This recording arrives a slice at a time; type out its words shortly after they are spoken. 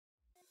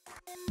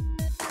Good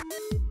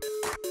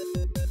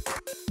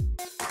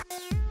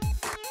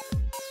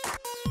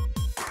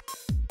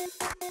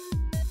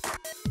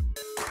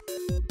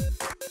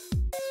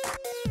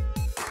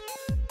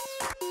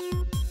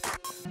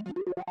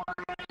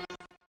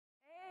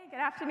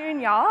afternoon,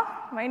 y'all.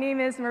 My name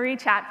is Marie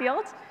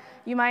Chatfield.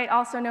 You might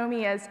also know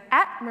me as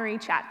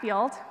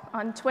 @MarieChatfield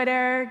on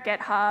Twitter,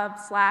 GitHub,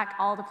 Slack,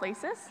 all the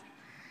places.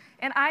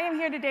 And I am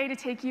here today to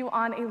take you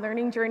on a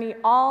learning journey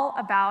all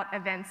about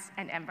events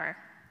and Ember.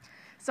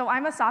 So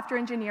I'm a software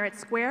engineer at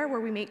Square, where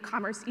we make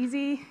commerce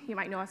easy. You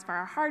might know us for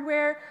our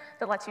hardware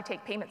that lets you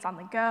take payments on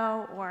the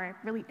go or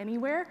really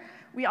anywhere.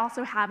 We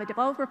also have a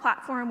developer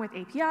platform with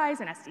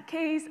APIs and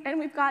SDKs, and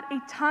we've got a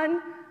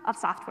ton of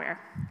software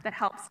that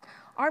helps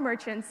our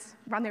merchants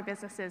run their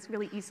businesses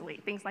really easily.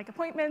 Things like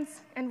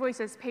appointments,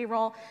 invoices,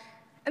 payroll.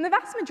 And the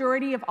vast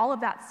majority of all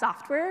of that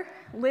software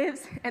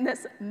lives in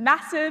this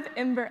massive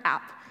Ember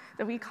app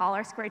that we call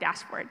our Square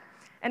dashboard.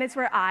 And it's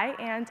where I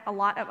and a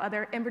lot of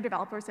other Ember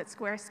developers at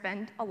Square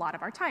spend a lot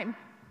of our time.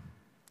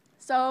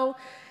 So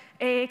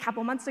a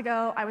couple months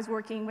ago, I was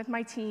working with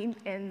my team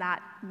in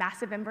that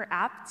massive Ember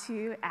app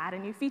to add a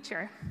new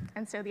feature.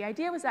 And so the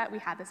idea was that we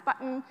had this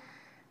button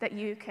that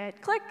you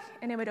could click,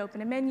 and it would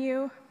open a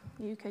menu.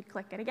 You could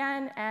click it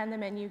again, and the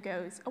menu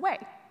goes away,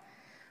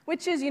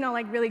 which is,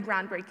 like really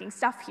groundbreaking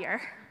stuff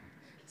here.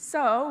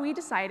 So we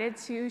decided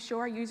to show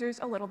our users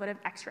a little bit of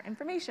extra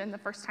information the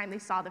first time they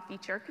saw the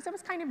feature, because it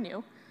was kind of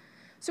new.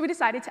 So we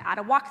decided to add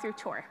a walkthrough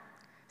tour.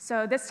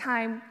 So this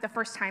time, the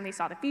first time they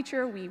saw the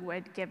feature, we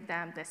would give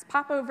them this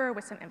popover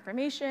with some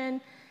information.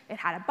 It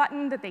had a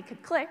button that they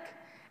could click,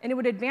 and it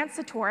would advance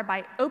the tour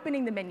by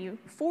opening the menu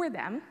for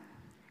them,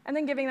 and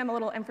then giving them a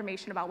little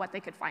information about what they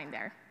could find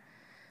there.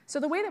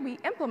 So the way that we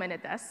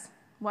implemented this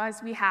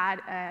was we had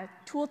a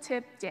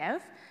tooltip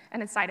div,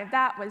 and inside of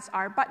that was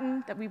our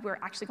button that we were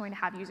actually going to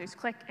have users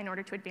click in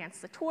order to advance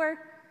the tour.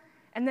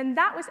 And then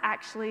that was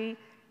actually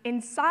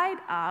inside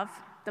of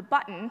the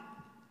button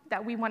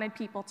that we wanted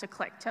people to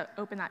click to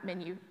open that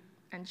menu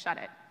and shut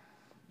it.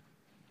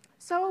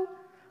 So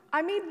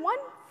I made one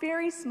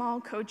very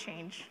small code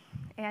change,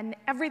 and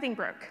everything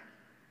broke.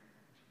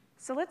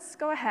 So let's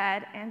go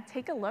ahead and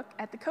take a look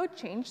at the code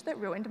change that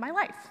ruined my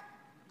life.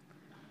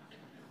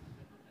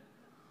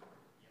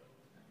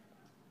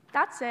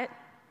 That's it.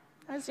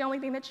 That's the only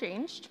thing that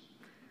changed.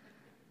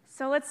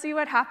 So let's see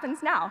what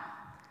happens now.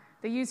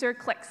 The user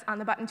clicks on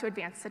the button to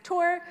advance the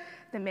tour,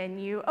 the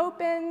menu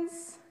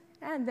opens,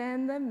 and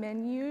then the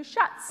menu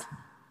shuts,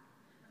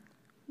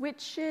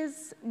 which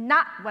is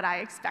not what I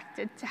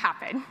expected to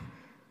happen.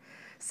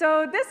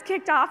 So this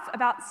kicked off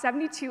about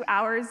 72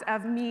 hours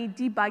of me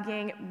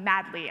debugging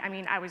madly. I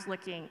mean, I was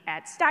looking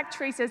at stack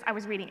traces, I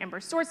was reading Ember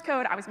source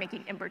code, I was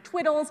making Ember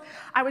twiddles,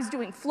 I was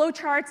doing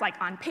flowcharts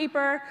like on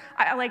paper.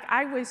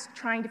 I was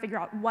trying to figure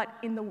out what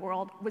in the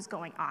world was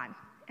going on.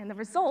 And the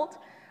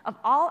result of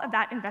all of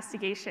that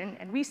investigation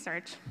and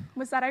research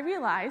was that I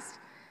realized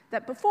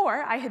that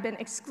before, I had been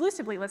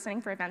exclusively listening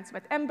for events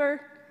with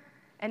Ember,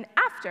 and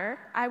after,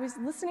 I was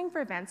listening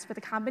for events with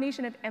a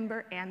combination of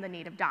Ember and the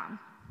native DOM.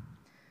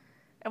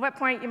 At what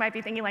point you might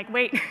be thinking, like,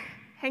 wait,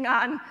 hang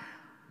on,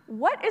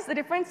 what is the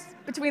difference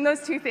between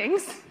those two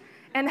things?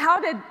 And how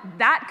did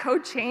that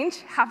code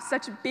change have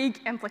such big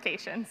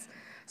implications?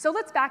 So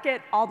let's back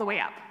it all the way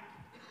up.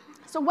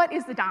 So what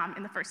is the DOM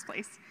in the first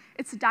place?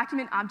 It's a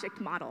document object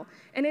model,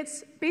 and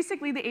it's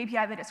basically the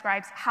API that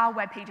describes how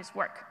web pages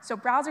work. So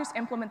browsers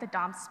implement the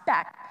DOM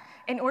spec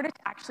in order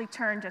to actually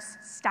turn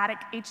just static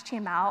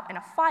HTML and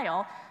a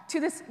file to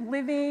this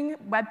living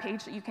web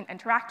page that you can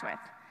interact with.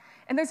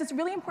 And there's this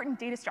really important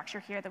data structure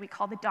here that we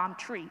call the DOM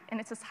tree, and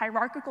it's this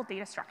hierarchical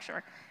data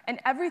structure. And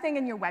everything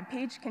in your web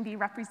page can be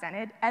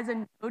represented as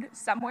a node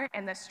somewhere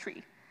in this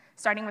tree,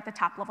 starting with the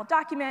top-level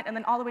document, and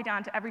then all the way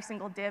down to every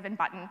single div and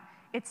button.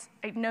 It's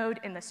a node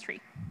in this tree.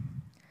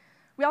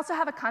 We also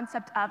have a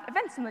concept of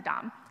events in the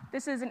DOM.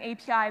 This is an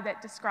API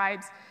that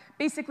describes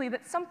basically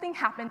that something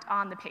happened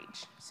on the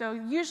page. So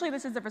usually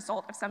this is the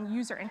result of some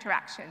user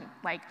interaction,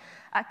 like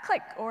a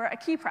click or a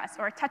key press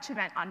or a touch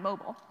event on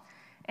mobile.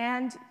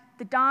 And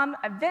the DOM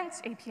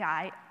events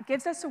API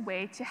gives us a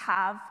way to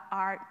have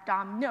our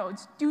DOM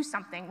nodes do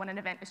something when an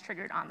event is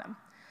triggered on them.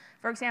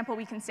 For example,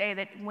 we can say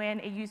that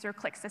when a user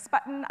clicks this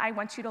button, I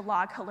want you to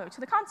log hello to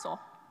the console.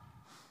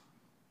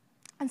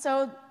 And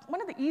so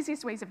one of the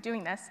easiest ways of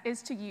doing this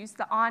is to use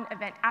the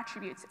on-event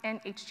attributes in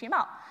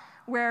HTML,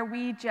 where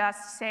we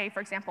just say, for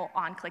example,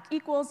 on-click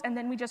equals, and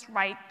then we just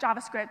write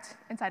JavaScript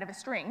inside of a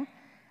string.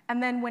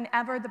 And then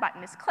whenever the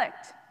button is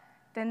clicked,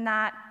 then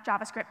that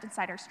JavaScript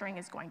inside our string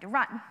is going to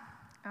run.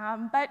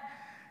 But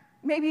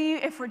maybe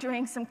if we're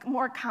doing some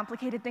more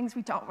complicated things,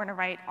 we don't want to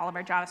write all of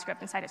our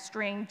JavaScript inside a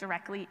string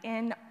directly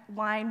in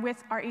line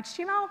with our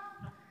HTML.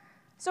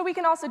 So we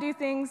can also do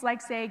things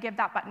like, say, give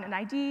that button an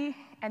ID,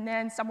 and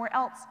then somewhere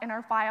else in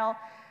our file,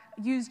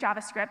 use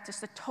JavaScript,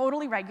 just the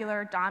totally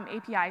regular DOM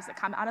APIs that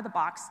come out of the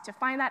box to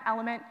find that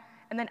element,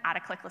 and then add a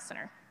click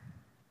listener.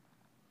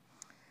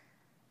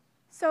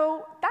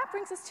 So that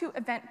brings us to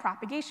event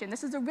propagation.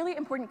 This is a really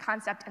important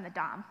concept in the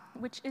DOM,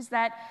 which is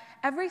that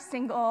every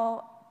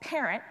single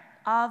parent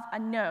of a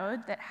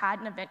node that had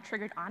an event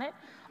triggered on it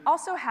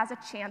also has a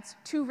chance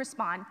to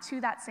respond to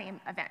that same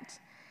event.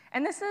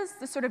 And this is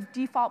the sort of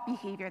default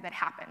behavior that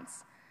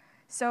happens.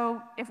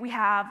 So if we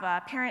have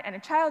a parent and a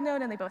child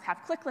node and they both have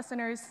click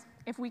listeners,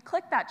 if we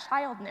click that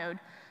child node,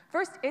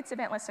 first its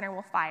event listener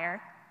will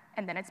fire,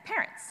 and then its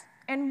parents.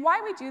 And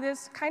why we do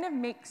this kind of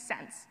makes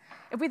sense.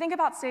 If we think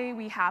about, say,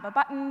 we have a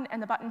button,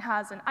 and the button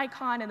has an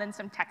icon and then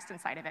some text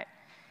inside of it.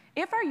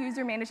 If our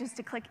user manages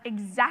to click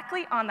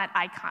exactly on that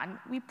icon,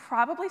 we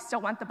probably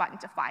still want the button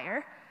to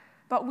fire,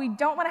 but we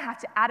don't want to have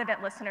to add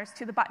event listeners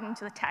to the button,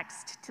 to the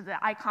text, to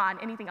the icon,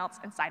 anything else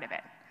inside of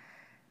it.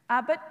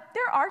 But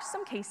there are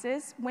some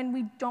cases when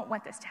we don't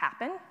want this to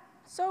happen,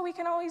 so we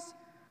can always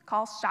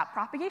call stop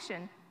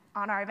propagation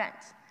on our event,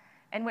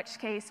 in which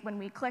case, when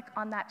we click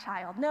on that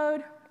child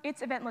node,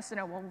 its event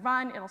listener will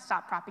run, it'll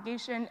stop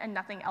propagation, and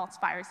nothing else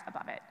fires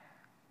above it.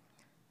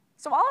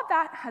 So all of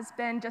that has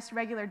been just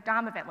regular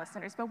DOM event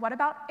listeners, but what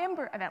about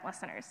Ember event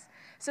listeners?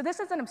 So this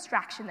is an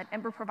abstraction that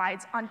Ember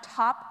provides on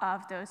top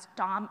of those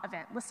DOM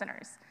event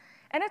listeners.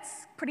 And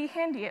it's pretty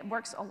handy. It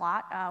works a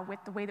lot with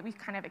the way that we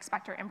kind of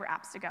expect our Ember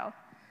apps to go.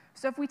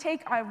 So if we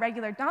take our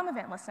regular DOM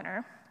event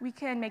listener, we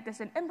can make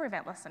this an Ember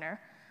event listener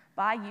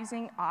by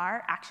using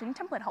our action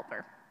template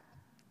helper.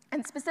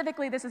 And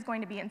specifically, this is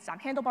going to be in some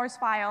handlebars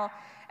file,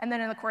 and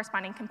then in the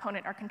corresponding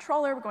component, our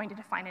controller, we're going to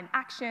define an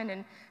action,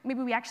 and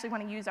maybe we actually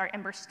want to use our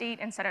Ember state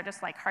instead of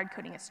just like hard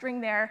coding a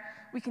string there.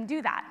 We can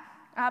do that.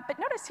 But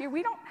notice here,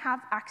 we don't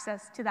have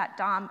access to that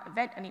DOM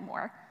event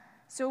anymore.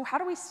 So how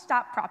do we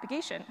stop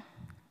propagation?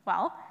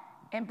 Well,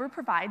 Ember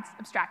provides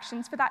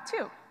abstractions for that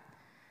too.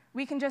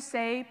 We can just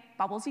say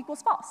bubbles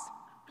equals false,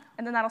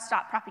 and then that'll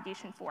stop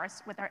propagation for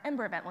us with our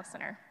Ember event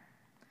listener.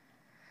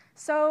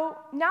 So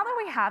now that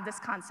we have this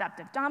concept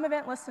of DOM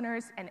event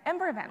listeners and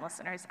Ember event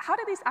listeners, how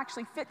do these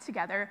actually fit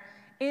together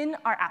in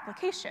our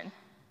application?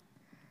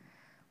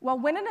 Well,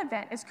 when an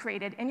event is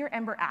created in your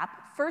Ember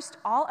app, first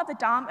all of the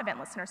DOM event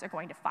listeners are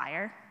going to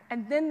fire,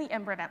 and then the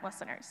Ember event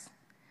listeners.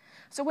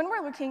 So when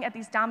we're looking at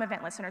these DOM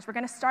event listeners, we're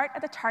going to start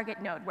at the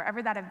target node,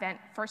 wherever that event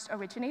first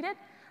originated.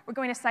 We're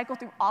going to cycle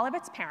through all of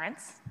its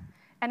parents,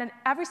 and at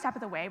every step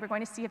of the way, we're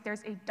going to see if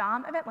there's a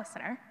DOM event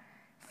listener,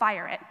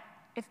 fire it.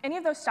 If any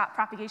of those stop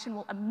propagation,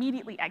 we'll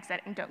immediately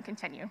exit and don't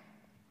continue.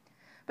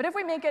 But if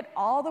we make it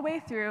all the way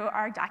through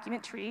our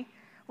document tree,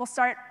 we'll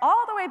start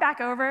all the way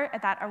back over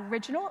at that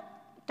original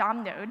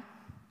DOM node,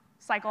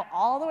 cycle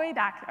all the way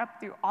back up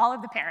through all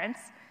of the parents,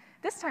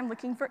 this time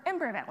looking for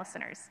Ember event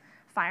listeners,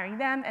 firing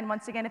them, and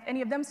once again, if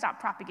any of them stop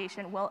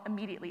propagation, we'll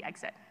immediately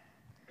exit.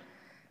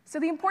 So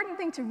the important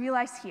thing to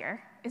realize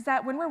here is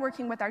that when we're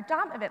working with our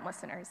DOM event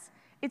listeners,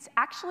 it's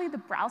actually the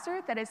browser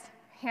that is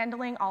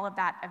handling all of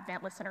that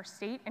event listener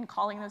state and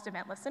calling those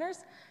event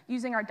listeners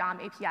using our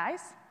DOM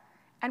APIs.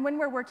 And when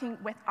we're working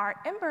with our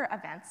Ember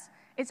events,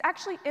 it's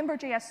actually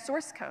ember.js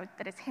source code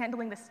that is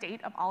handling the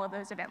state of all of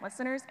those event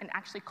listeners and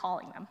actually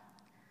calling them.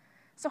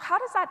 So how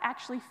does that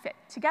actually fit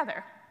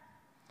together?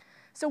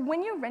 So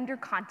when you render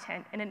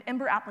content in an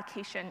Ember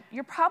application,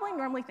 you're probably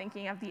normally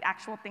thinking of the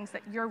actual things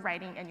that you're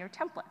writing in your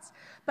templates.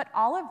 But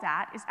all of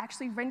that is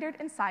actually rendered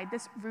inside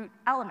this root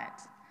element.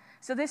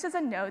 So this is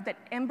a node that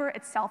Ember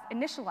itself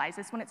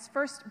initializes when it's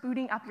first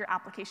booting up your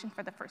application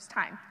for the first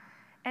time.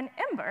 And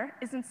Ember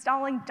is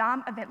installing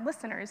DOM event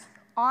listeners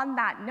on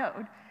that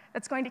node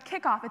that's going to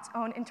kick off its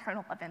own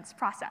internal events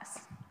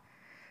process.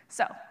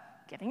 So,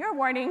 giving you a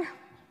warning,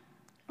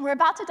 we're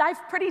about to dive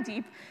pretty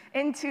deep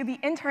into the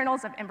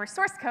internals of Ember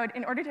source code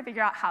in order to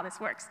figure out how this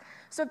works.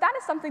 So if that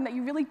is something that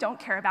you really don't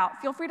care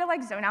about, feel free to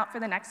like zone out for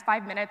the next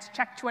 5 minutes,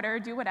 check Twitter,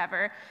 do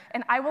whatever,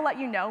 and I will let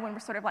you know when we're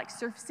sort of like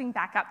surfacing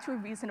back up to a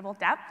reasonable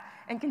depth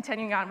and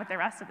continuing on with the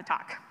rest of the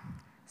talk.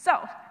 So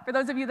for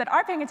those of you that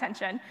are paying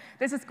attention,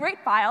 there's this great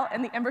file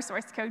in the Ember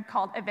source code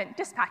called event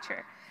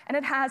dispatcher, and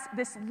it has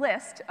this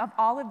list of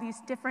all of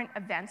these different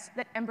events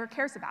that Ember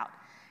cares about.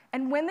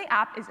 And when the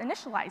app is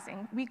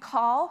initializing, we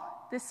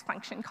call this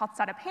function called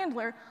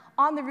setupHandler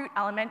on the root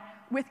element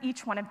with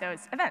each one of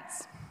those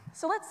events.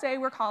 So let's say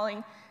we're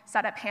calling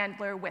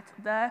setupHandler with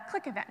the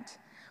click event.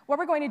 What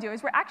we're going to do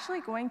is we're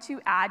actually going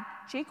to add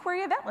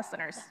jQuery event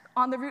listeners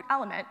on the root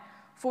element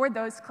for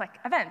those click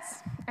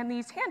events. And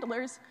these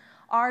handlers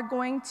are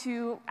going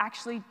to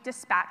actually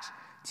dispatch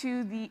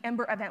to the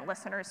Ember event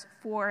listeners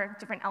for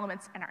different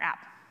elements in our app.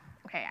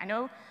 Okay, I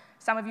know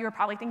some of you are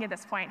probably thinking at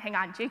this point, hang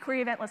on,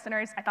 jQuery event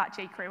listeners, I thought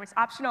jQuery was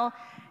optional.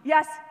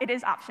 Yes, it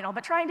is optional,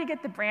 but trying to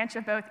get the branch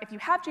of both, if you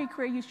have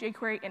jQuery, use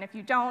jQuery, and if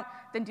you don't,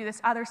 then do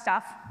this other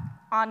stuff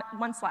on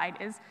one slide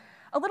is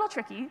a little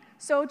tricky.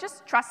 So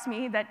just trust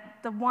me that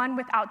the one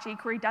without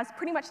jQuery does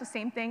pretty much the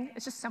same thing.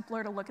 It's just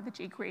simpler to look at the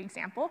jQuery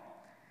example.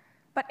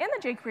 But in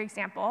the jQuery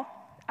example,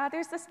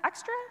 there's this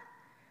extra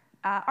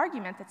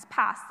argument that's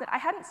passed that I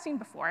hadn't seen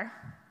before,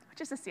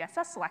 which is a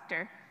CSS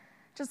selector.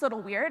 Just a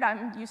little weird.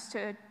 I'm used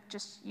to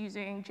just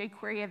using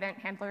jQuery event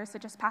handlers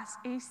that just pass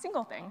a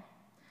single thing.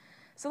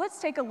 So let's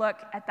take a look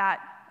at that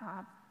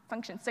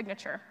function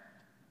signature.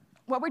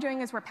 What we're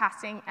doing is we're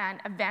passing an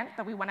event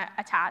that we want to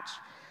attach,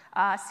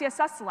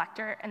 CSS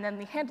selector, and then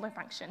the handler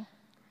function.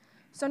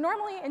 So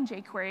normally in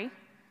jQuery,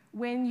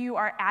 when you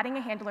are adding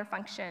a handler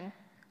function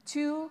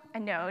to a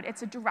node,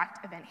 it's a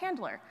direct event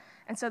handler.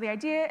 And so the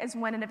idea is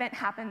when an event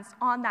happens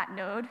on that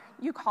node,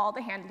 you call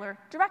the handler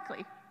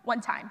directly, one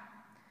time.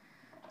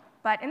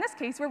 But in this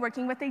case, we're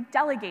working with a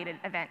delegated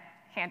event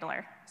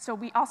handler. So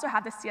we also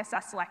have the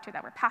CSS selector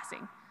that we're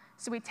passing.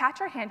 So we attach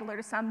our handler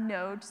to some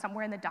node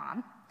somewhere in the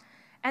DOM.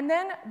 And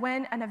then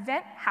when an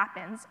event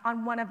happens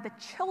on one of the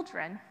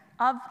children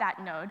of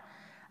that node,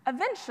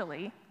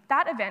 eventually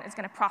that event is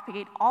going to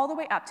propagate all the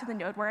way up to the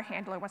node where a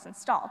handler was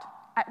installed,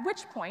 at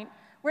which point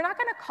we're not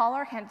going to call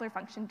our handler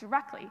function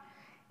directly.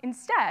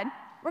 Instead,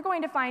 we're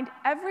going to find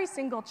every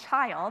single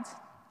child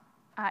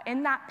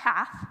in that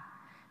path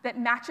that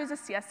matches a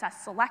CSS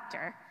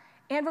selector,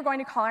 and we're going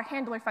to call our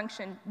handler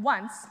function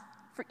once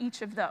for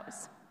each of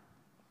those,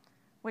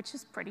 which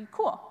is pretty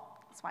cool.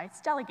 That's why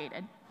it's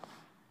delegated.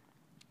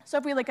 So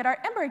if we look at our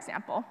Ember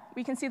example,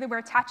 we can see that we're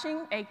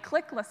attaching a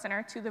click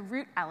listener to the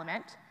root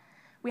element.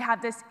 We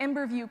have this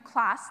Ember view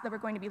class that we're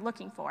going to be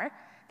looking for.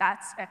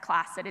 That's a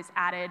class that is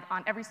added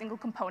on every single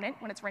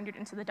component when it's rendered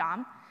into the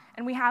DOM.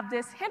 And we have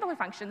this handler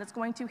function that's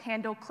going to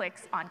handle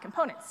clicks on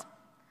components.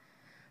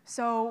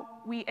 So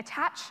we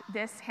attach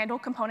this handle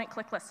component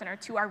click listener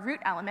to our root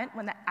element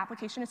when the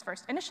application is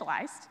first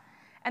initialized.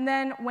 And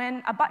then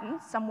when a button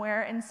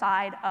somewhere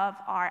inside of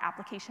our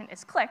application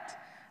is clicked,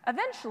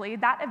 eventually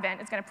that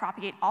event is going to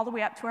propagate all the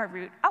way up to our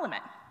root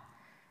element,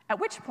 at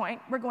which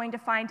point we're going to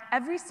find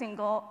every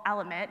single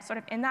element sort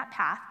of in that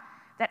path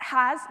that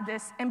has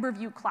this Ember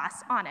view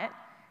class on it,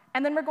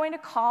 and then we're going to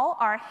call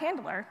our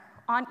handler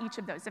on each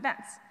of those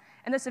events.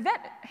 And this event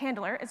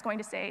handler is going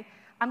to say,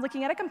 I'm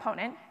looking at a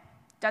component.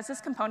 Does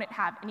this component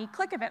have any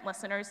click event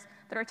listeners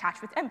that are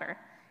attached with Ember?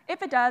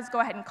 If it does,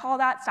 go ahead and call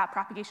that, stop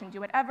propagation, do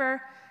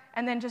whatever,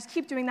 and then just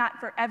keep doing that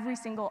for every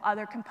single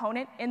other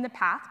component in the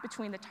path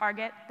between the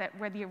target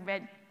where the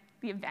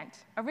event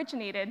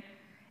originated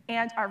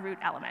and our root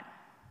element.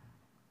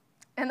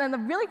 And then the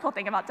really cool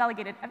thing about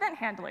delegated event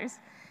handlers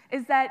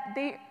is that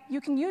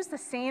you can use the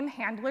same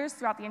handlers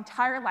throughout the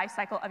entire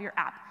lifecycle of your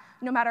app,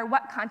 no matter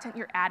what content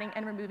you're adding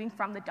and removing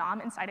from the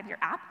DOM inside of your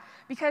app,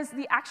 because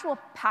the actual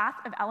path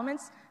of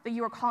elements that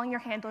you are calling your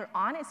handler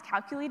on is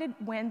calculated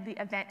when the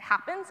event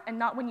happens and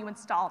not when you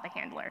install the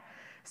handler.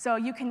 So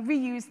you can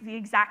reuse the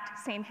exact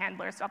same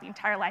handlers throughout the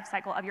entire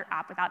lifecycle of your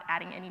app without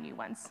adding any new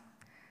ones.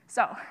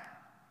 So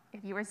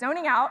if you were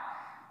zoning out,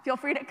 feel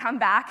free to come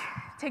back,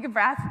 take a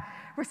breath.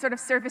 We're sort of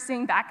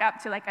surfacing back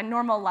up to like a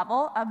normal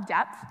level of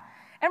depth.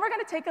 And we're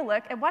going to take a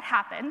look at what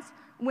happens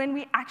when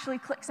we actually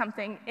click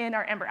something in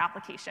our Ember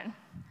application.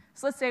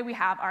 So let's say we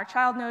have our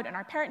child node and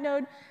our parent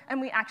node, and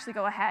we actually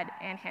go ahead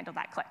and handle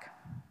that click.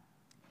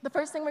 The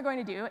first thing we're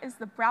going to do is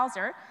the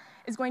browser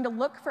is going to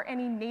look for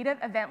any native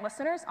event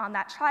listeners on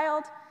that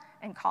child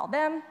and call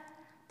them,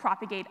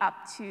 propagate up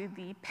to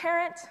the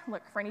parent,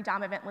 look for any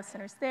DOM event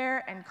listeners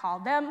there and call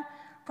them,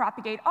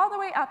 propagate all the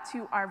way up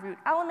to our root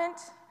element,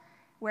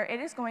 where it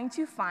is going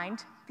to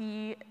find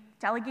the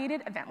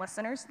delegated event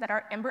listeners that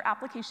our Ember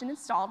application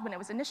installed when it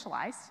was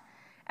initialized,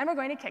 and we're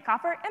going to kick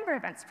off our Ember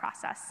events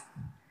process.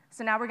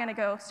 So now we're going to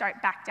go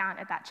start back down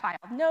at that child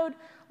node,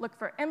 look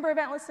for Ember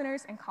event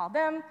listeners and call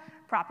them,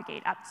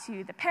 propagate up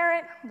to the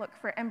parent, look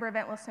for Ember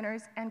event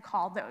listeners and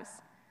call those.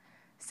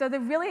 So the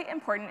really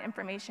important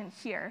information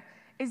here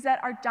is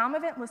that our DOM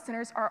event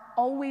listeners are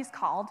always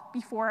called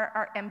before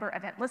our Ember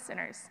event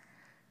listeners,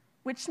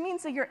 which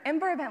means that your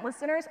Ember event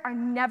listeners are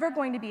never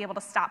going to be able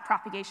to stop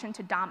propagation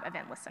to DOM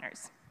event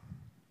listeners.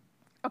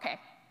 OK,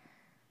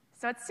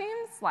 so it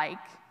seems like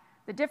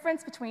the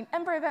difference between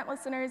Ember event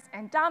listeners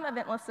and DOM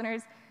event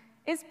listeners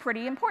is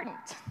pretty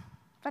important.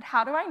 But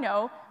how do I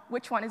know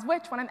which one is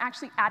which when I'm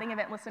actually adding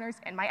event listeners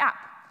in my app?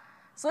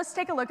 So let's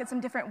take a look at some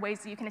different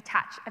ways that you can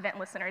attach event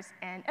listeners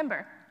in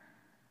Ember.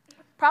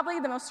 Probably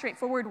the most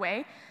straightforward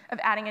way of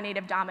adding a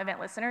native DOM event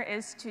listener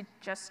is to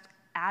just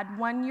add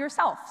one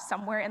yourself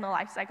somewhere in the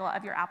lifecycle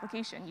of your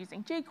application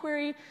using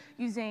jQuery,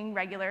 using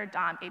regular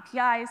DOM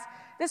APIs.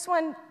 This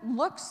one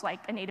looks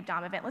like a native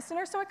DOM event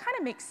listener, so it kind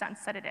of makes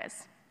sense that it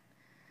is.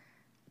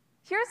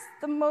 Here's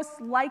the most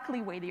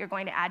likely way that you're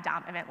going to add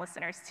DOM event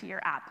listeners to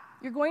your app.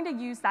 You're going to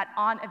use that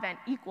on-event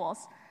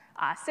equals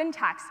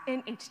syntax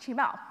in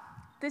HTML.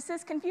 This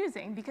is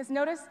confusing because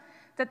notice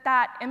that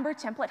that Ember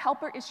template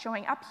helper is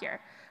showing up here.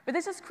 But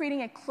this is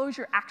creating a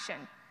closure action.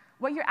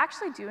 What you're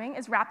actually doing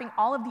is wrapping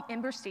all of the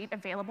Ember state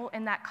available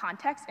in that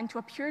context into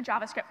a pure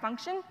JavaScript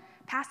function,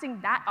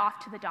 passing that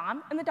off to the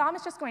DOM, and the DOM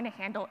is just going to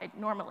handle it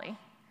normally.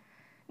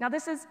 Now,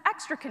 this is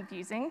extra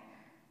confusing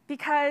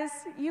because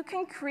you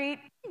can create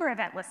Ember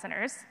event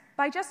listeners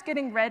by just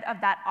getting rid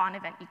of that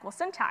on-event equal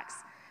syntax.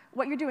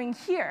 What you're doing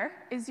here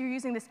is you're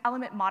using this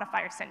element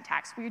modifier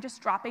syntax, where you're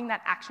just dropping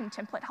that action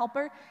template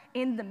helper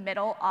in the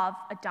middle of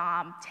a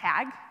DOM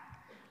tag.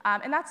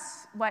 And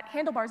that's what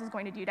Handlebars is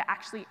going to do to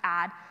actually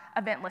add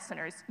event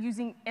listeners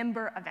using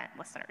Ember event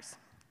listeners.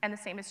 And the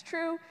same is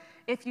true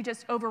if you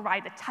just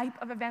override the type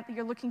of event that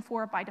you're looking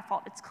for. By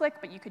default, it's click,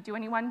 but you could do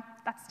anyone.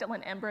 That's still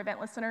an Ember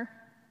event listener.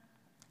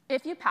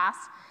 If you pass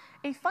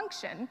a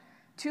function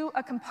to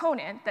a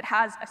component that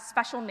has a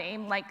special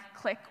name like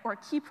click or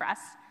key press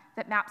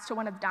that maps to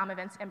one of the DOM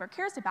events Ember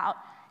cares about,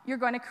 you're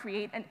going to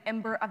create an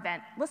Ember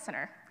event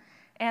listener.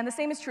 And the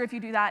same is true if you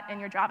do that in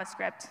your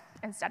JavaScript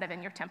instead of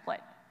in your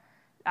template.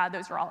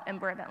 Those are all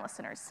Ember event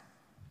listeners.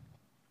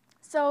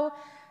 So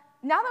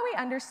now that we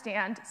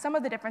understand some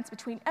of the difference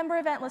between Ember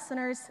event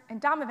listeners and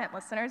DOM event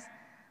listeners,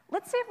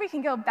 let's see if we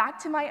can go back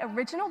to my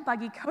original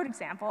buggy code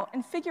example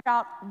and figure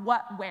out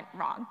what went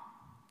wrong.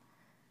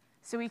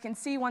 So we can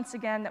see once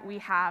again that we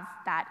have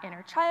that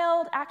inner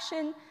child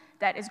action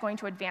that is going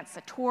to advance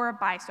the tour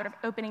by sort of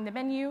opening the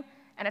menu,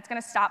 and it's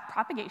going to stop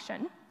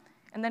propagation.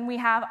 And then we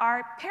have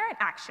our parent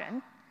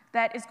action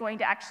that is going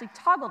to actually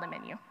toggle the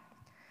menu.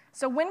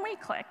 So when we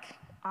click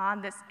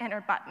on this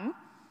enter button,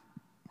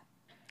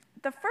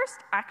 the first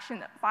action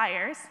that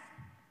fires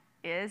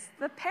is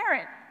the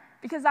parent,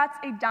 because that's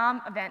a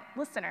DOM event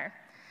listener.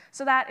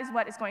 So that is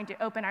what is going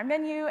to open our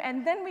menu,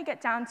 and then we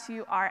get down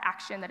to our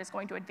action that is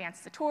going to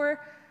advance the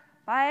tour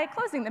by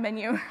closing the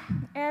menu,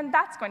 and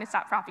that's going to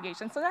stop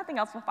propagation, so nothing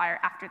else will fire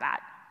after that.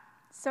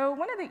 So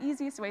one of the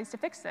easiest ways to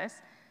fix this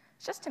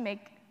is just to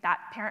make that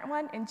parent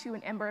one into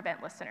an Ember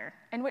event listener,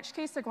 in which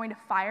case they're going to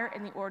fire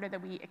in the order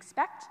that we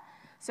expect.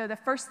 So the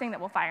first thing that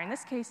will fire in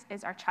this case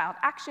is our child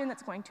action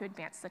that's going to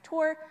advance the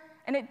tour,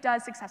 and it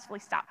does successfully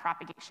stop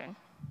propagation.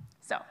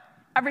 So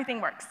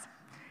everything works.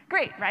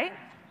 Great, right?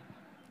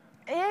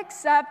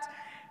 Except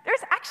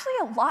there's actually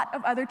a lot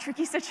of other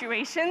tricky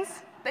situations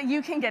that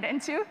you can get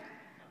into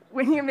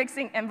when you're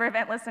mixing Ember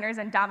event listeners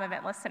and DOM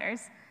event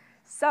listeners.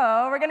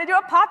 So we're going to do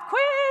a pop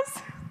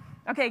quiz.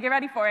 OK, get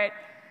ready for it.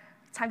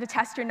 Time to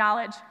test your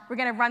knowledge. We're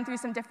going to run through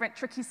some different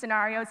tricky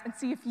scenarios and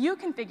see if you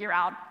can figure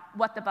out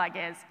what the bug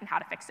is and how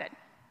to fix it.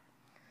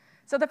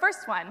 So the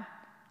first one,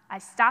 I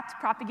stopped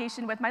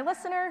propagation with my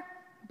listener,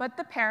 but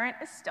the parent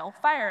is still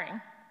firing.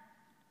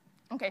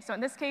 OK, so in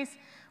this case,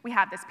 we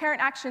have this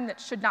parent action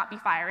that should not be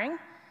firing.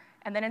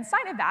 And then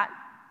inside of that,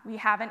 we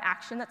have an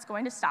action that's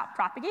going to stop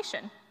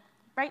propagation,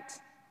 right?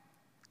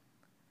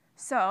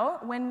 So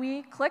when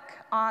we click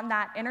on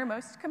that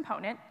innermost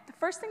component, the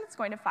first thing that's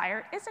going to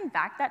fire is, in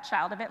fact, that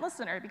child event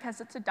listener, because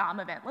it's a DOM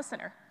event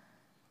listener.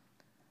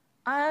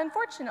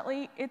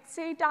 Unfortunately, it's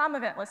a DOM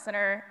event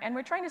listener, and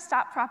we're trying to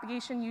stop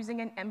propagation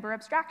using an Ember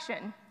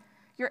abstraction.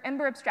 Your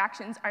Ember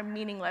abstractions are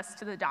meaningless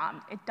to the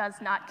DOM. It does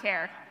not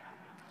care.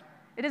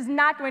 It is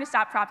not going to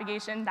stop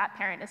propagation. That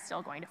parent is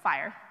still going to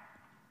fire.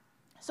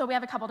 So we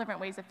have a couple different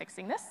ways of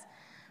fixing this.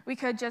 We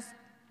could just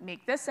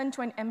make this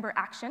into an Ember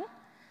action.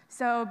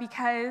 So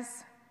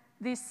because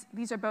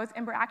these are both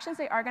Ember actions,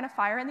 they are going to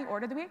fire in the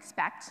order that we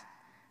expect.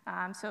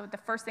 So the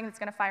first thing that's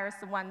going to fire is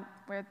the one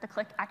where the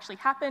click actually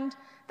happened.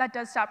 That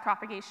does stop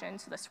propagation,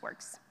 so this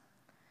works.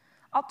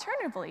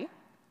 Alternatively,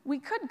 we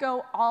could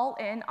go all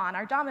in on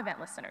our DOM event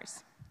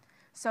listeners.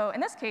 So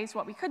in this case,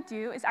 what we could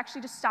do is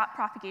actually just stop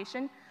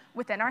propagation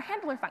within our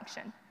handler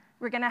function.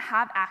 We're going to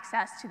have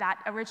access to that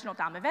original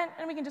DOM event,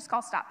 and we can just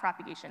call stop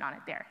propagation on it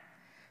there.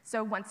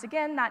 So once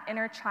again, that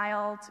inner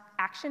child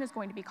action is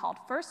going to be called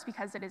first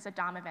because it is a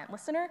DOM event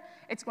listener.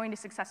 It's going to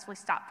successfully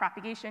stop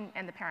propagation,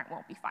 and the parent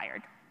won't be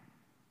fired.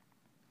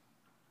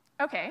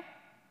 OK,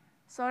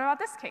 so what about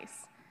this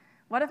case?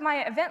 What if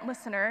my event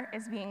listener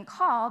is being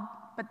called,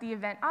 but the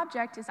event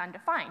object is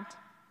undefined?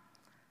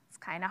 It's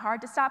kind of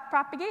hard to stop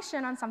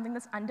propagation on something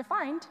that's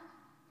undefined.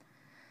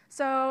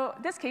 So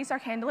in this case, our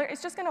handler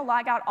is just going to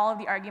log out all of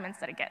the arguments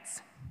that it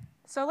gets.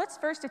 So let's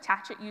first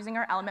attach it using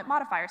our element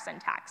modifier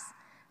syntax.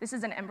 This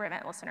is an Ember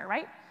event listener,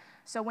 right?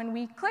 So when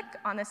we click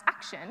on this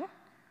action,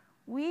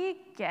 we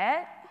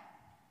get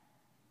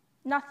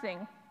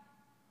nothing.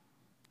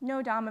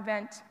 No DOM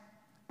event.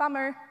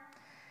 Bummer.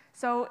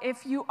 So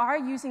if you are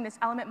using this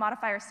element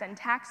modifier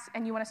syntax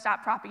and you want to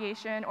stop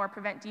propagation or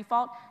prevent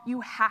default,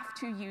 you have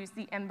to use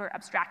the Ember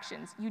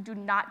abstractions. You do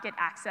not get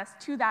access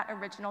to that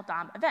original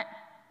DOM event.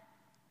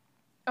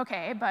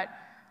 OK, but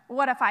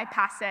what if I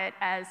pass it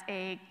as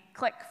a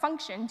click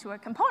function to a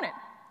component?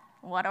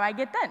 What do I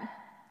get then?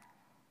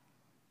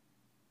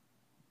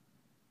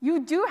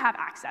 You do have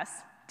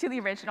access to the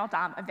original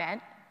DOM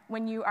event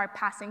when you are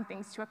passing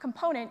things to a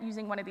component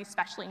using one of these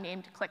specially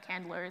named click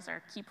handlers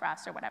or key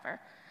press or whatever,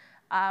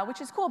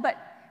 which is cool. But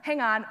hang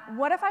on,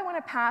 what if I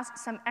want to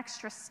pass some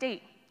extra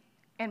state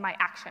in my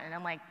action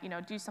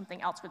and do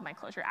something else with my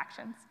closure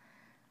actions?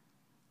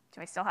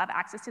 Do I still have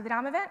access to the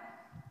DOM event?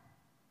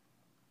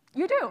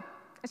 You do.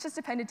 It's just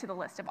appended to the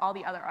list of all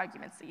the other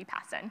arguments that you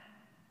pass in.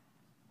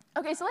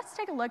 OK, so let's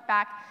take a look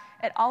back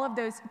at all of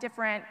those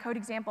different code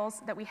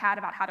examples that we had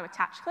about how to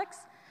attach clicks.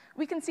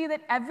 We can see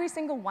that every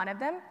single one of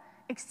them,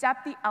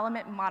 except the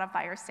element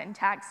modifier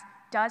syntax,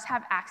 does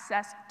have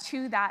access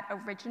to that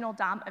original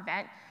DOM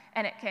event,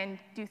 and it can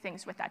do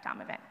things with that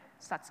DOM event.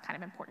 So that's kind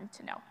of important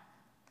to know.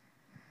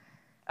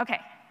 OK,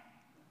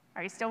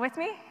 are you still with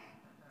me?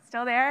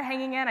 Still there,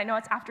 hanging in? I know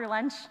it's after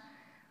lunch.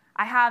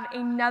 I have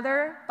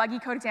another buggy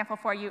code example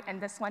for you, and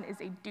this one is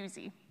a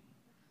doozy.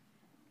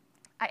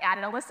 I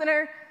added a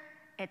listener.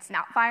 It's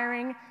not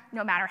firing,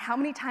 no matter how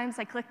many times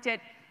I clicked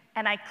it,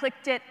 and I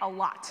clicked it a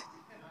lot.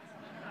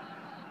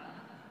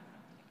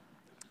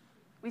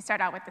 We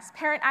start out with this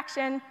parent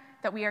action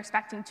that we are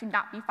expecting to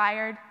not be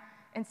fired.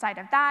 Inside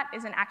of that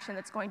is an action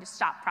that's going to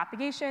stop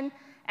propagation,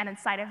 and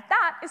inside of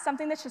that is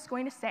something that's just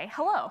going to say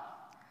hello.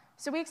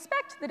 So we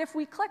expect that if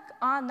we click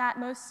on that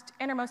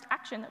innermost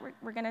action that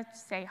we're going to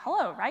say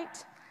hello,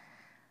 right?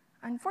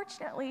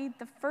 Unfortunately,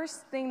 the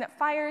first thing that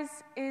fires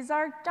is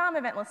our DOM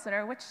event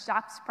listener, which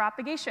stops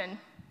propagation.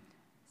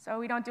 So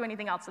we don't do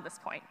anything else at this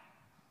point,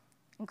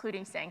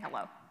 including saying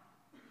hello.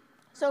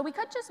 So we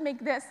could just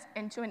make this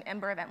into an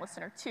Ember event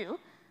listener too,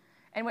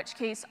 in which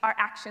case our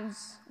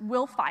actions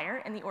will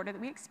fire in the order that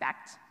we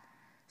expect.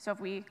 So if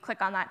we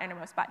click on that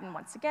innermost button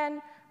once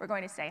again, we're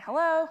going to say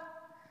hello,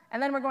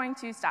 and then we're going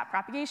to stop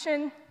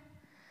propagation,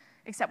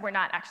 except we're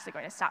not actually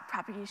going to stop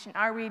propagation,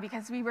 are we?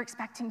 Because we were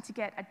expecting to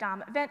get a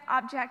DOM event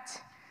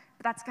object,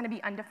 but that's going to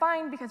be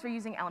undefined because we're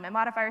using element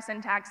modifier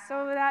syntax,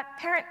 so that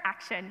parent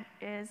action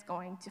is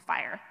going to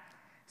fire.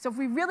 So if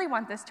we really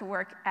want this to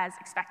work as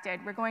expected,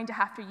 we're going to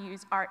have to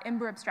use our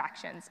Ember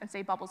abstractions and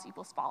say bubbles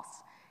equals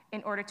false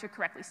in order to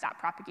correctly stop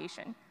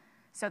propagation,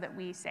 so that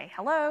we say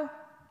hello,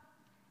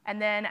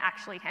 and then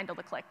actually handle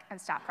the click and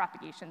stop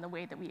propagation the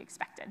way that we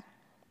expected.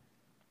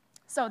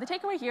 So the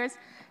takeaway here is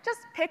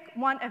just pick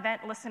one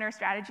event listener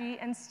strategy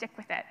and stick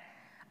with it.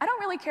 I don't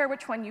really care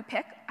which one you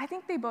pick. I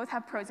think they both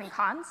have pros and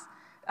cons.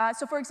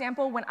 So for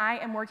example, when I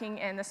am working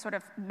in this sort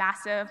of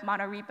massive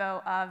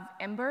monorepo of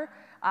Ember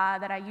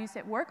that I use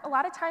at work, a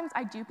lot of times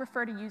I do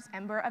prefer to use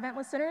Ember event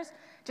listeners,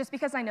 just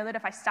because I know that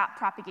if I stop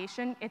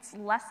propagation, it's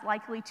less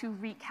likely to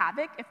wreak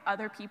havoc if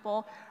other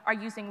people are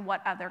using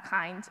what other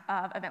kind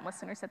of event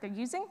listeners that they're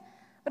using.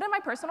 But in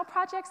my personal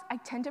projects, I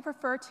tend to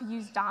prefer to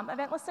use DOM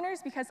event listeners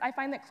because I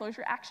find that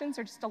closure actions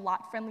are just a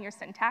lot friendlier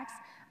syntax.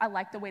 I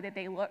like the way that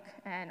they look,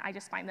 and I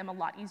just find them a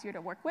lot easier to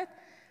work with.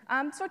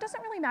 So it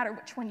doesn't really matter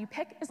which one you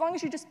pick, as long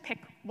as you just pick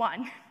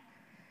one.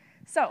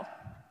 So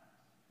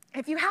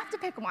if you have to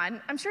pick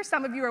one, I'm sure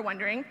some of you are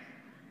wondering,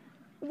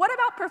 what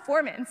about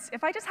performance?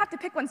 If I just have to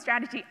pick one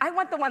strategy, I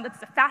want the one that's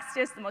the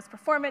fastest, the most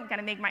performant, going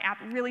to make my app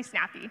really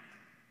snappy.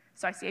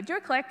 So I saved you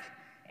a click,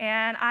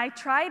 and I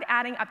tried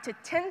adding up to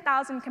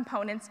 10,000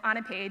 components on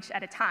a page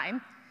at a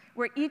time,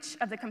 where each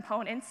of the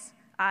components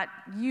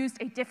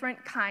used a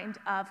different kind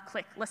of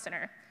click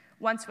listener.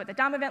 Once with a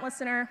DOM event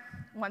listener,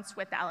 once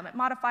with the element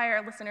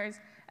modifier listeners,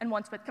 and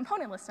once with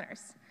component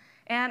listeners.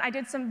 And I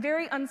did some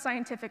very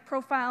unscientific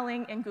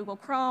profiling in Google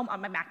Chrome on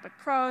my MacBook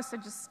Pro, so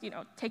just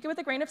take it with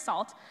a grain of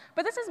salt.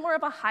 But this is more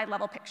of a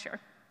high-level picture.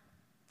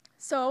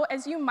 So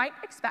as you might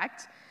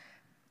expect,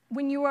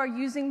 when you are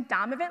using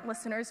DOM event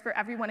listeners for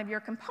every one of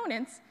your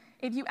components,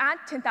 if you add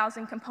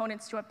 10,000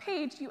 components to a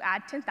page, you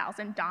add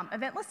 10,000 DOM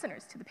event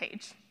listeners to the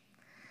page.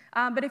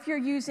 But if you're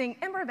using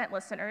Ember event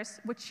listeners,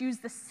 which use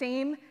the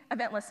same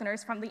event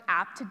listeners from the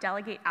app to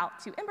delegate out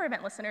to Ember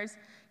event listeners,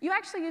 you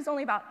actually use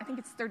only about, I think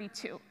it's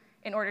 32,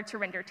 in order to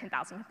render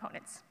 10,000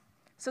 components.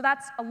 So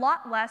that's a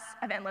lot less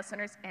event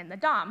listeners in the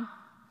DOM.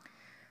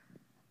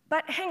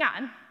 But hang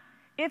on.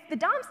 If the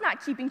DOM's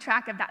not keeping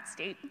track of that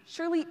state,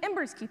 surely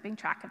Ember's keeping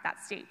track of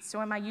that state.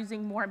 So am I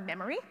using more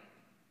memory?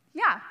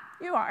 Yeah,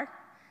 you are.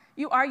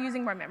 You are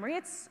using more memory.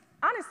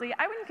 Honestly,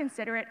 I wouldn't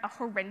consider it a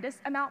horrendous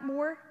amount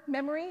more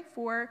memory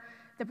for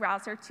the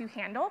browser to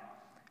handle.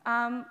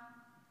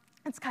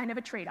 It's kind of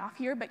a trade-off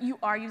here, but you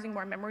are using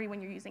more memory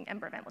when you're using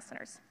Ember event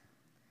listeners.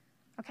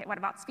 OK, what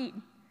about speed?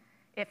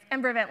 If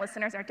Ember event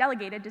listeners are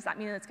delegated, does that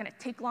mean that it's going to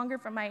take longer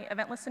for my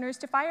event listeners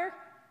to fire?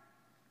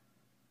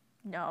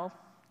 No,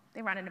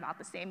 they run in about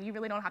the same. You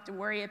really don't have to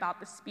worry about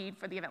the speed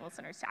for the event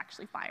listeners to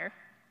actually fire.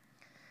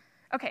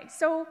 OK,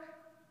 so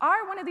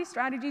are one of these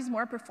strategies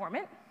more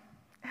performant?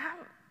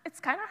 It's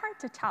kind of hard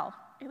to tell,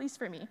 at least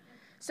for me.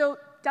 So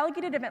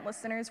delegated event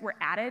listeners were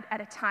added at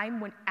a time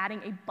when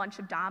adding a bunch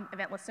of DOM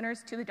event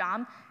listeners to the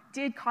DOM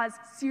did cause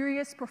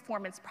serious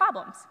performance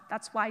problems.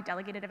 That's why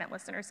delegated event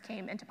listeners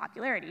came into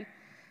popularity.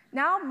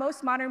 Now,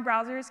 most modern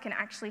browsers can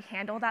actually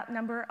handle that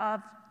number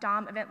of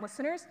DOM event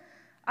listeners,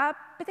 but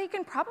they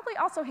can probably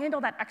also handle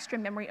that extra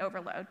memory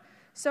overload.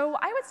 So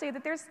I would say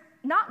that there's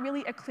not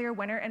really a clear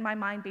winner in my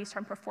mind based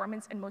on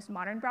performance in most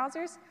modern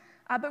browsers.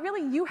 But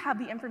really, you have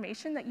the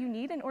information that you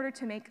need in order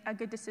to make a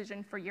good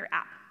decision for your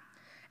app.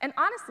 And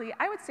honestly,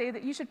 I would say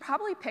that you should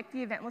probably pick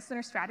the event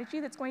listener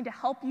strategy that's going to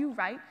help you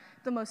write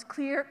the most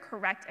clear,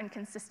 correct, and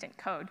consistent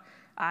code,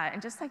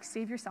 and just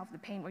save yourself the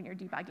pain when you're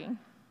debugging.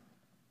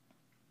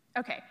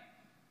 OK,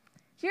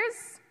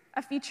 here's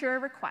a feature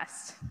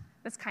request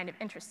that's kind of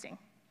interesting.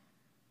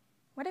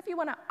 What if you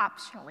want to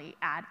optionally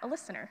add a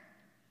listener?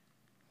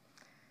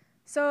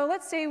 So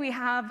let's say we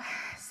have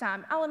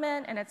some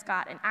element, and it's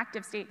got an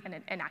active state and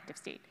an inactive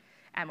state.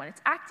 And when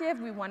it's active,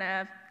 we want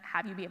to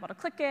have you be able to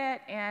click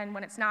it, and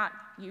when it's not,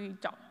 you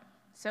don't.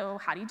 So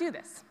how do you do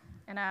this?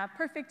 In a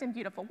perfect and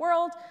beautiful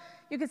world,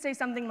 you could say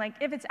something like,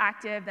 if it's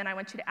active, then I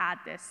want you to add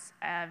this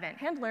event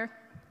handler.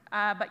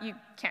 But you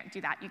can't do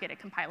that. You get a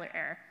compiler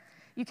error.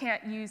 You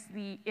can't use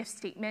the if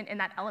statement in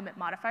that element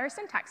modifier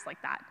syntax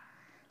like that.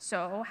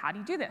 So how do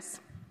you do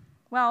this?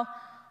 Well,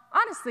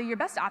 honestly, your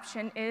best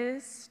option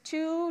is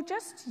to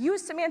just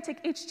use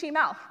semantic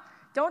HTML.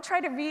 Don't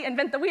try to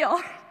reinvent the wheel.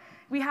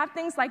 We have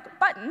things like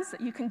buttons that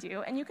you can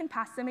do, and you can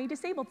pass them a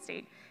disabled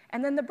state.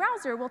 And then the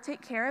browser will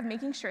take care of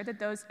making sure that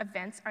those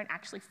events aren't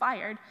actually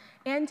fired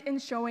and in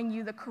showing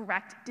you the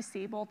correct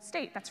disabled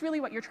state. That's really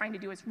what you're trying to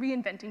do, is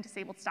reinventing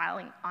disabled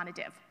styling on a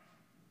div.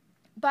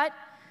 But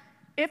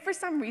if for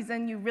some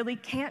reason you really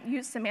can't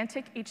use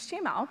semantic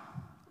HTML,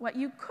 what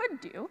you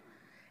could do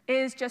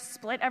is just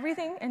split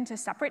everything into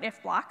separate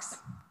if blocks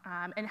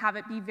and have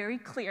it be very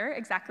clear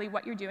exactly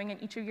what you're doing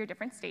in each of your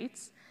different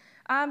states.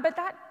 But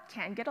that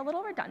can get a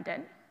little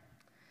redundant.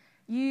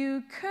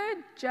 You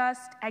could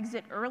just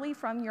exit early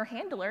from your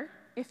handler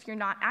if you're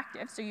not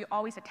active, so you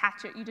always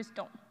attach it, you just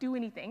don't do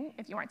anything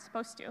if you aren't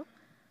supposed to.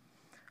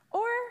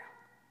 Or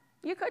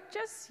you could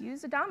just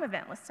use a DOM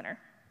event listener.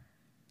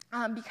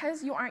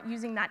 Because you aren't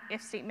using that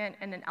if statement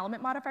and an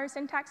element modifier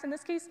syntax in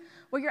this case,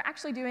 what you're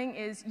actually doing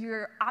is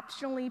you're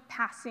optionally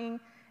passing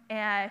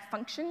a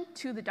function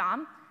to the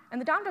DOM,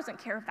 and the DOM doesn't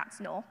care if that's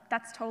null.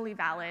 That's totally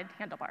valid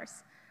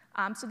handlebars.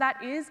 So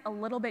that is a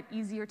little bit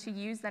easier to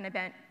use than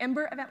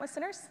Ember event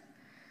listeners.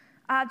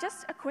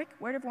 Just a quick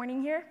word of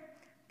warning here.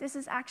 This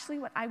is actually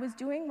what I was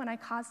doing when I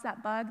caused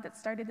that bug that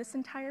started this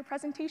entire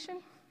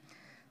presentation.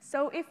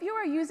 So if you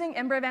are using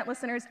Ember event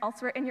listeners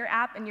elsewhere in your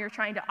app and you're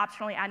trying to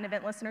optionally add an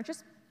event listener,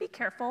 just be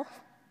careful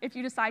if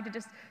you decide to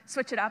just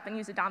switch it up and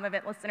use a DOM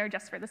event listener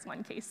just for this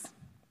one case.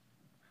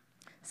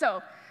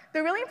 So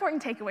the really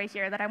important takeaway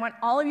here that I want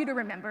all of you to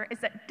remember is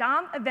that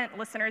DOM event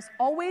listeners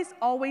always,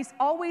 always,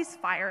 always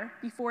fire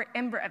before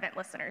Ember event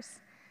listeners.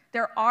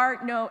 There are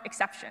no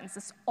exceptions.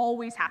 This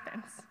always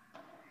happens.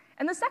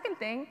 And the second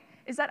thing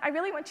is that I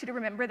really want you to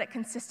remember that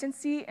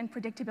consistency and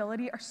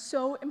predictability are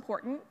so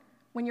important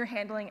when you're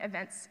handling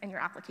events in your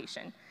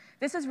application.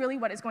 This is really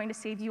what is going to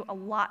save you a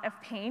lot of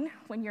pain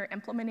when you're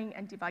implementing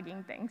and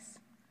debugging things.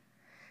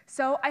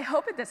 So I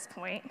hope at this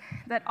point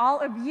that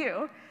all of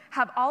you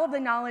have all of the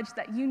knowledge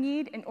that you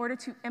need in order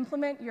to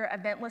implement your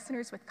event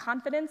listeners with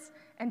confidence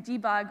and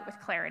debug with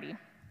clarity.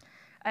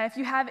 If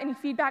you have any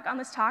feedback on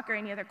this talk or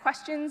any other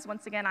questions,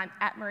 once again, I'm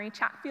at Marie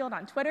Chatfield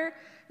on Twitter.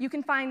 You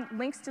can find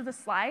links to the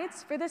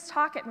slides for this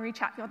talk at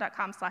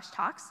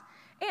mariechatfield.com/talks.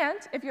 And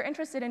if you're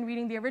interested in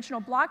reading the original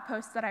blog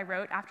post that I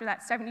wrote after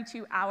that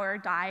 72-hour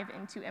dive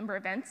into Ember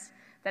events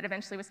that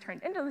eventually was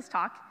turned into this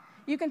talk,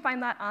 you can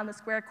find that on the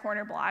Square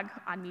Corner blog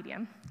on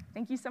Medium.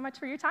 Thank you so much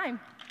for your time.